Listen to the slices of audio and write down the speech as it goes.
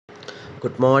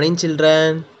Good morning,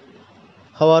 children.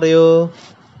 How are you?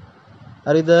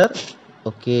 Are you there?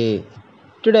 Okay.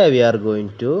 Today we are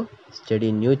going to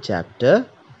study new chapter.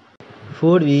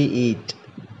 Food we eat.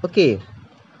 Okay.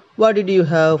 What did you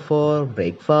have for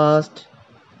breakfast?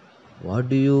 What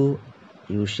do you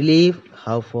usually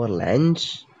have for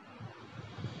lunch?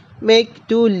 Make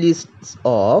two lists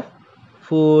of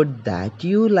food that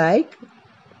you like,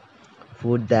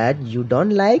 food that you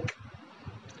don't like.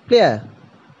 Clear?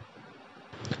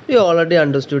 We already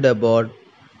understood about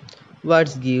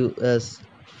what give us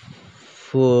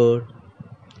food.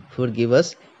 Food give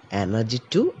us energy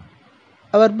to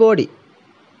our body.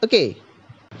 Okay,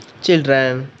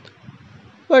 children,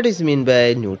 what is mean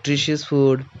by nutritious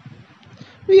food?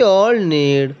 We all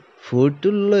need food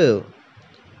to live.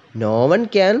 No one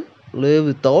can live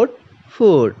without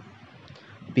food.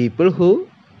 People who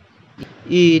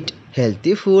eat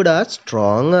healthy food are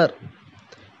stronger.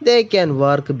 They can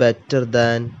work better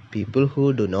than people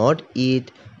who do not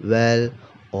eat well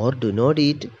or do not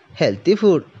eat healthy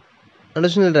food.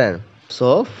 Understand, children?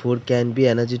 So, food can be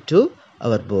energy to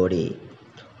our body.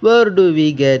 Where do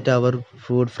we get our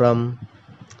food from?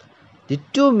 The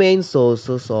two main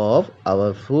sources of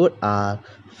our food are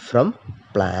from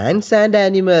plants and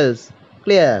animals.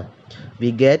 Clear?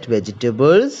 We get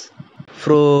vegetables,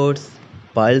 fruits,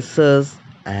 pulses,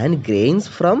 and grains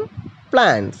from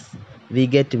plants. We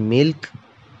get milk,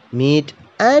 meat,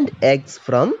 and eggs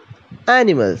from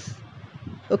animals.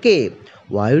 Okay,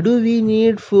 why do we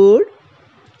need food?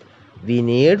 We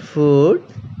need food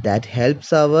that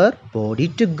helps our body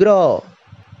to grow.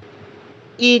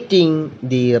 Eating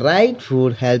the right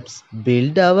food helps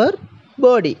build our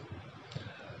body.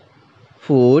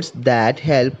 Foods that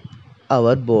help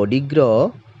our body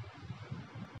grow.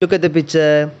 Look at the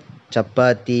picture: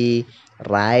 chapati,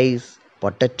 rice,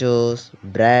 potatoes,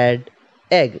 bread,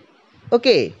 egg.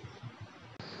 Okay,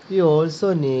 we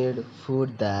also need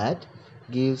food that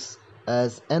gives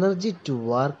us energy to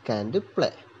work and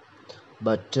play.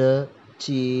 Butter,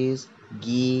 cheese,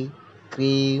 ghee,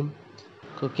 cream,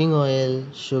 cooking oil,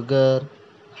 sugar,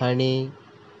 honey.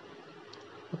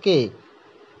 Okay,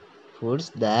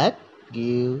 foods that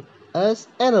give us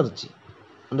energy.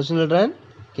 Understand, children?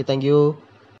 Okay, thank you.